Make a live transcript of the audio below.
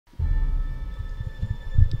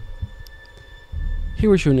Here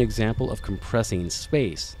we're showing an example of compressing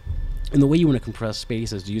space. And the way you want to compress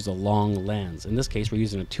space is to use a long lens. In this case, we're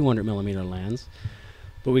using a 200mm lens,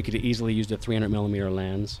 but we could easily use a 300mm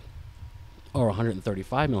lens or a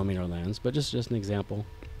 135mm lens, but just an example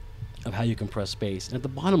of how you compress space. And at the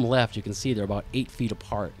bottom left, you can see they're about 8 feet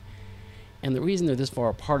apart. And the reason they're this far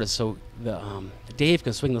apart is so Dave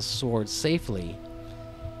can swing the sword safely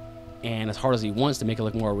and as hard as he wants to make it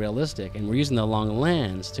look more realistic. And we're using the long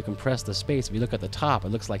lens to compress the space. If you look at the top, it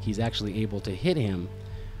looks like he's actually able to hit him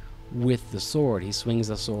with the sword. He swings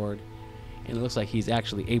the sword, and it looks like he's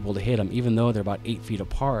actually able to hit him, even though they're about 8 feet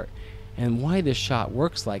apart. And why this shot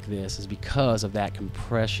works like this is because of that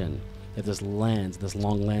compression that this lens, this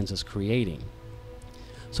long lens, is creating.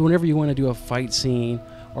 So whenever you want to do a fight scene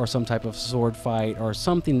or some type of sword fight or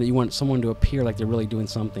something that you want someone to appear like they're really doing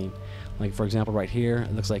something, like for example right here,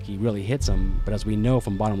 it looks like he really hits him, but as we know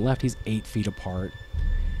from bottom left, he's 8 feet apart.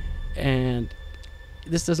 And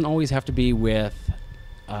this doesn't always have to be with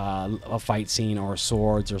a fight scene or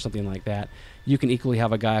swords or something like that. You can equally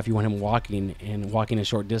have a guy, if you want him walking a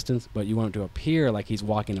short distance, but you want him to appear like he's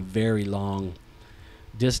walking a very long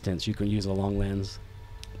distance, you can use a long lens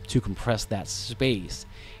to compress that space,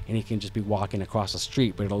 and he can just be walking across the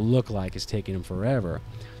street, but it'll look like it's taking him forever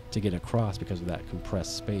to get across because of that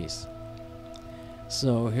compressed space.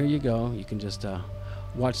 So here you go. You can just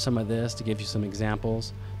watch some of this to give you some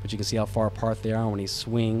examples, but you can see how far apart they are when he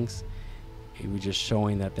swings. We're just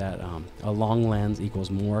showing that a long lens equals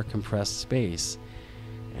more compressed space.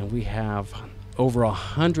 And we have over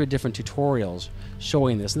 100 different tutorials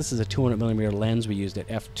showing this. This is a 200mm lens we used at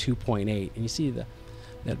f2.8, and you see that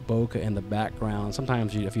bokeh in the background.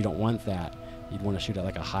 Sometimes if you don't want that, you'd want to shoot at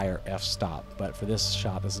like a higher f-stop, but for this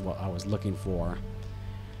shot, this is what I was looking for.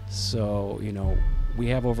 So, you know, we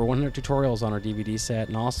have over 100 tutorials on our DVD set,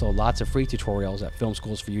 and also lots of free tutorials at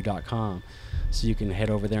filmschoolsforyou.com. So you can head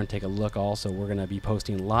over there and take a look also. We're going to be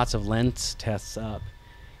posting lots of lens tests up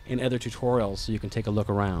and other tutorials so you can take a look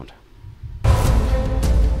around.